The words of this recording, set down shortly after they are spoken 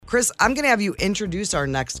Chris, I'm going to have you introduce our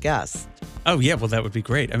next guest. Oh, yeah. Well, that would be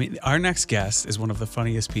great. I mean, our next guest is one of the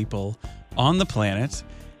funniest people on the planet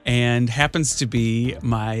and happens to be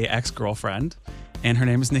my ex-girlfriend. And her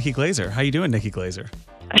name is Nikki Glaser. How you doing, Nikki Glaser?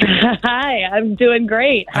 Hi, I'm doing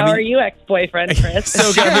great. How are you, ex-boyfriend, Chris?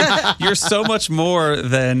 So good. I mean, you're so much more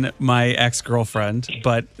than my ex-girlfriend,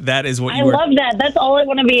 but that is what you were. I love that. That's all I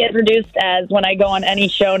want to be introduced as when I go on any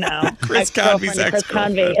show now. Chris Convey's Chris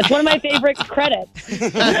Convey. It's one of my favorite credits.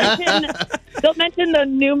 Don't mention the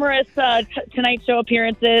numerous Tonight Show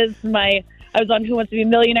appearances. I was on Who Wants to Be a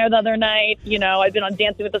Millionaire the other night. You know, I've been on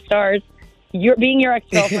Dancing with the Stars. Being your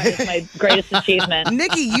ex-girlfriend is my greatest achievement.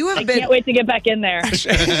 Nikki, you have been... I can't wait to get back in there. It's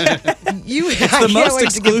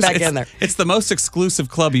the most exclusive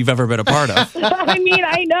club you've ever been a part of. I mean,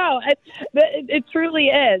 I know. It truly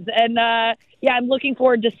is. And, I'm looking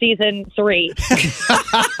forward to season 3.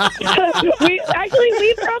 We've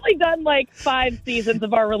probably done like 5 seasons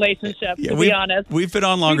of our relationship, to be honest. We've been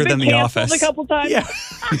on longer than The Office. A couple times. Yeah.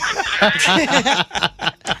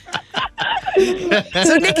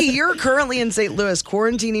 So, Nikki, you're currently in St. Louis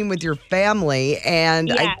quarantining with your family, and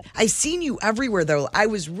yes. I've seen you everywhere, though. I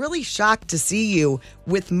was really shocked to see you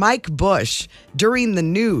with Mike Bush during the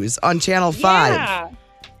news on Channel 5. Yeah.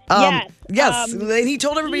 Yes. And he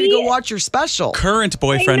told everybody to go watch your special. Current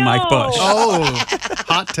boyfriend Mike Bush. Oh,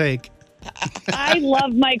 hot take. I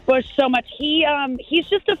love Mike Bush so much. He's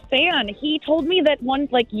just a fan. He told me that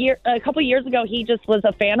a couple years ago, he just was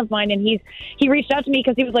a fan of mine, and he reached out to me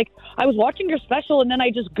because he was like, I was watching your special, and then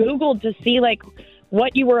I just Googled to see like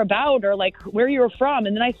what you were about or like where you were from,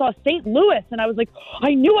 and then I saw St. Louis, and I was like,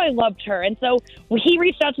 I knew I loved her, and so he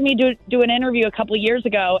reached out to me to do an interview a couple of years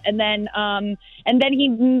ago, and then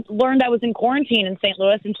he learned I was in quarantine in St.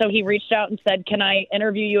 Louis, and so he reached out and said, can I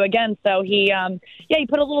interview you again? So he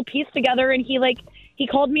put a little piece together, and he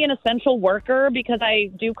called me an essential worker because I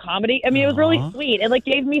do comedy. I mean, it was really sweet. It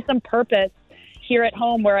gave me some purpose here at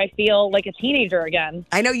home where I feel like a teenager again.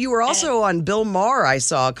 I know you were also on Bill Maher, I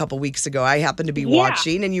saw a couple weeks ago. I happened to be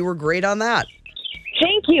watching, and you were great on that.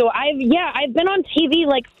 Thank you. I've been on TV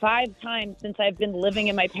like 5 times since I've been living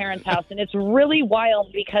in my parents' house, and it's really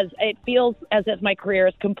wild because it feels as if my career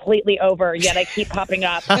is completely over, yet I keep popping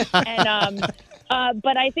up. And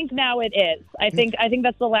but I think now it is. I think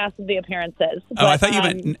that's the last of the appearances. Oh, I thought you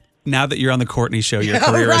meant now that you're on the Courtney show, your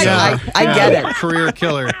career is over. I get it. Career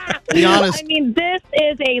killer. Be honest. I mean, this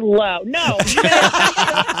is a low. No.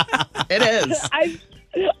 It is.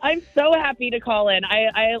 I'm so happy to call in.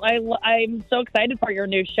 I'm so excited for your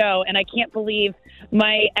new show, and I can't believe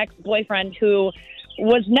my ex-boyfriend, who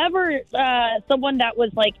was never someone that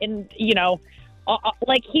was like in, this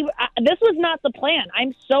was not the plan.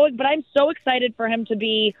 I'm so excited for him to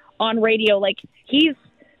be on radio.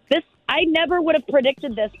 I never would have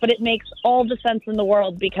predicted this, but it makes all the sense in the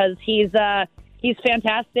world because he's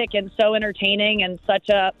fantastic and so entertaining and such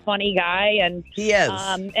a funny guy. And he is.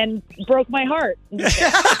 And broke my heart.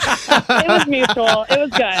 It was mutual. It was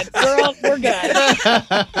good. We're good.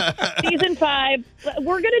 Season 5.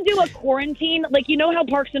 We're going to do a quarantine. Like, you know how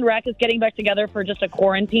Parks and Rec is getting back together for just a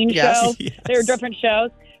quarantine show? Yes. There are different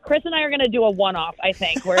shows. Chris and I are going to do a one-off, I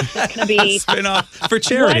think, where it's just going to be spin-off for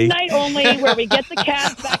charity. One night only, where we get the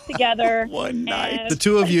cast back together. One night. The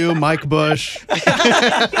two of you, Mike Bush.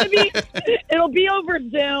 It'll be over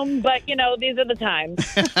Zoom, but, these are the times.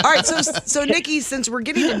 All right, so Nikki, since we're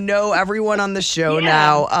getting to know everyone on the show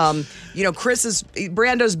now,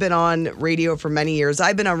 Brando's been on radio for many years.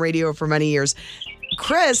 I've been on radio for many years.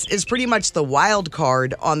 Chris is pretty much the wild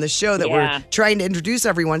card on the show that we're trying to introduce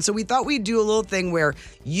everyone. So we thought we'd do a little thing where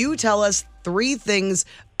you tell us 3 things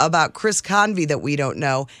about Chris Convey that we don't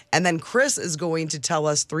know, and then Chris is going to tell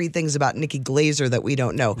us 3 things about Nikki Glaser that we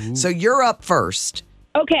don't know. Ooh. So you're up first.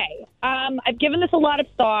 Okay. I've given this a lot of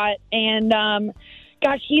thought, and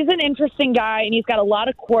gosh, he's an interesting guy, and he's got a lot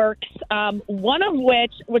of quirks, one of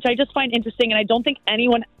which I just find interesting, and I don't think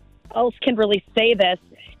anyone else can really say this,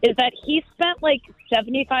 is that he spent like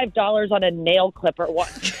 $75 on a nail clipper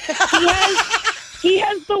once. He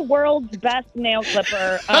has the world's best nail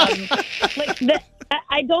clipper.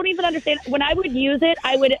 I don't even understand. When I would use it,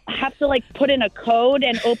 I would have to put in a code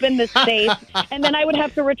and open the safe, and then I would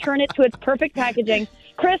have to return it to its perfect packaging.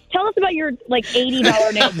 Chris, tell us about your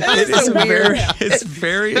 $80 nail clipper. It's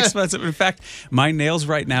very expensive. In fact, my nails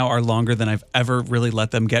right now are longer than I've ever really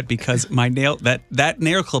let them get because my that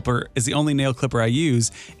nail clipper is the only nail clipper I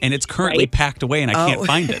use, and it's currently packed away, and I can't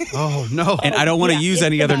find it. Oh, no. And I don't want to use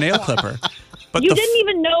any other nail clipper. But you didn't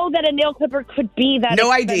even know that a nail clipper could be that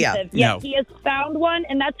No expensive. idea. Yet No. he has found one,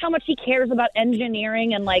 and that's how much he cares about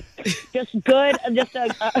engineering and like just good, just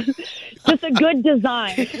a good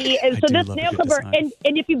design. So do this love a nail good clipper, design.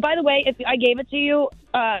 and if you, by the way, if I gave it to you,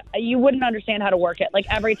 you wouldn't understand how to work it. Like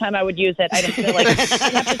every time I would use it, I'd feel like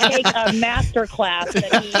I'd have to take a master class.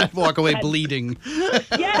 That he Walk away had- bleeding.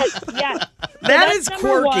 Yes. That that's is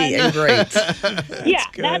number quirky one. and great. Yeah,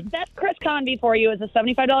 good. that's Chris Convey for you as a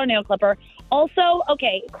 $75 nail clipper. Also,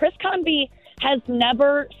 okay, Chris Convey has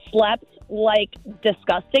never slept like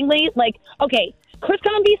disgustingly. Like, okay, Chris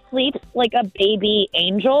Convey sleeps like a baby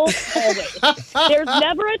angel always. There's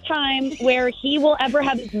never a time where he will ever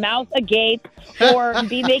have his mouth agape or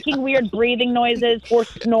be making weird breathing noises or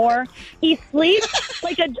snore. He sleeps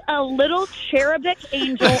like a little cherubic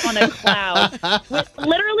angel on a cloud.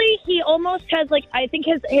 Literally, he almost has like, I think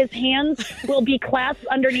his hands will be clasped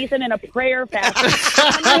underneath him in a prayer fashion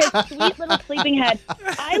under his sweet little sleeping head.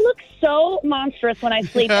 I look so monstrous when I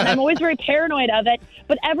sleep, and I'm always very paranoid of it.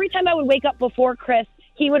 But every time I would wake up before Chris,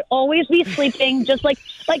 he would always be sleeping just like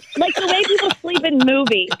the way people sleep in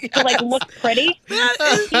movies to like look pretty.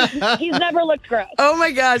 He's never looked gross. Oh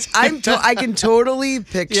my gosh, I can totally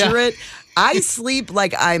picture it. I sleep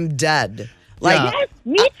like I'm dead. Like Yeah. Yes,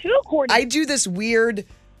 me too, Courtney. I do this weird,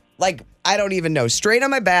 like I don't even know, straight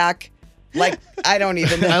on my back. Like I don't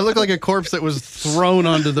even know. I look like a corpse that was thrown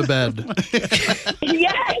onto the bed.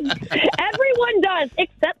 Yes, everyone does,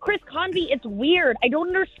 except Chris Convey. It's weird. I don't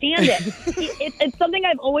understand it. It's something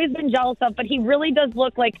I've always been jealous of, but he really does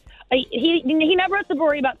look like he never has to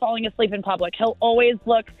worry about falling asleep in public. He'll always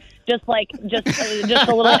look just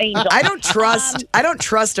a little angel. I don't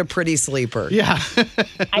trust a pretty sleeper. Yeah.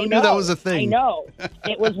 I Who know knew that was a thing? I know.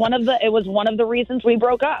 It was one of the reasons we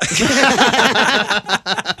broke up.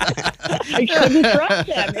 I couldn't trust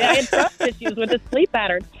him. I had trust issues with his sleep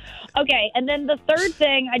patterns. Okay, and then the third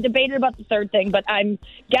thing, I debated about the third thing, but I'm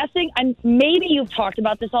guessing, maybe you've talked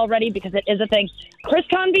about this already because it is a thing. Chris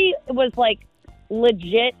Convey was like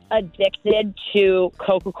legit addicted to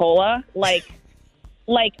Coca-Cola, like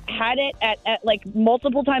had it at like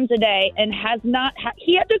multiple times a day, and has not.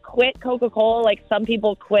 He had to quit Coca-Cola like some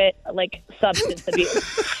people quit like substance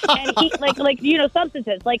abuse, and he like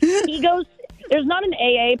substances. Like he goes. There's not an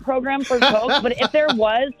AA program for Coke, but if there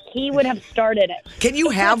was, he would have started it. Can you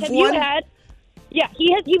have Have one? you had? Yeah,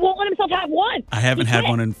 he won't let himself have one. I haven't He had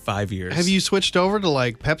quit. one in 5 years. Have you switched over to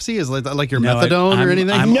like Pepsi? Is like your No, methadone or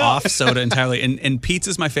anything? I'm off soda entirely. And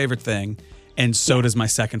pizza's my favorite thing. And soda's my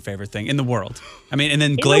second favorite thing in the world. I mean, and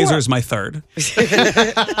then Glazer's my third.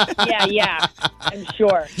 Yeah, I'm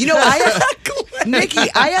sure. You know, Nikki,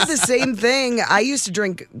 I had the same thing. I used to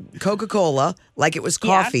drink Coca-Cola like it was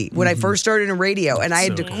coffee when I first started in radio, and I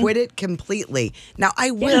had to quit it completely. Now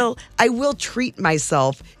I will treat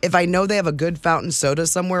myself if I know they have a good fountain soda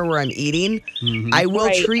somewhere where I'm eating. I will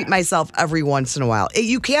Right. treat myself every once in a while.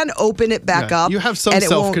 You can open it back Yeah, up. you have some and it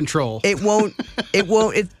won't- self-control. It won't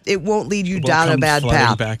lead you Won't down a come bad flooding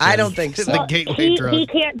path. back I in. don't think so. The gateway drug. He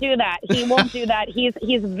can't do that. He won't do that. He's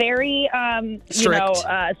very Strict.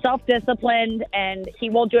 self-disciplined, and he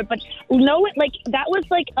won't do it. But that was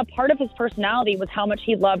like a part of his personality was how much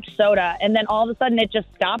he loved soda, and then all of a sudden it just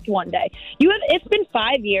stopped one day. It's been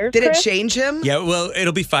 5 years. Did it Chris. change him? Yeah, well,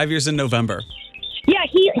 it'll be 5 years in November. Yeah,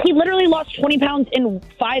 he literally lost 20 pounds in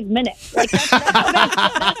 5 minutes. Like that's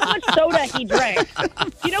how much soda he drank.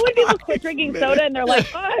 You know when people quit drinking soda and they're like,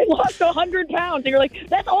 oh, I lost 100 pounds, and you're like,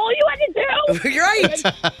 that's all you had to do. You're right.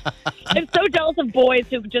 I'm so jealous of boys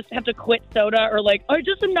who just have to quit soda or like, I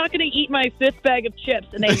just am not going to eat my fifth bag of chips,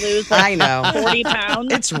 and they lose like I know. 40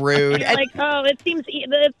 pounds. It's rude. You're like, oh, it seems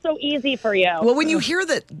it's so easy for you. Well, when you hear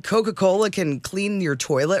that Coca-Cola can clean your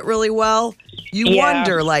toilet really well, you Yeah.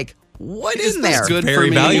 wonder, like, what is in there? good Very for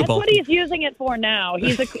me? valuable. That's what he's using it for now. He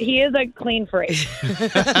is a clean freak.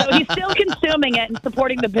 So he's still consuming it and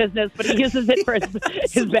supporting the business, but he uses it for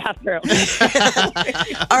his bathroom.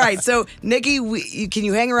 All right, so Nikki, can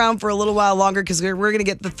you hang around for a little while longer? Because we're going to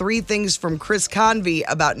get the 3 things from Chris Convey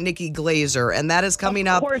about Nikki Glaser, and that is coming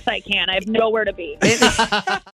Of up. course I can. I have nowhere to be.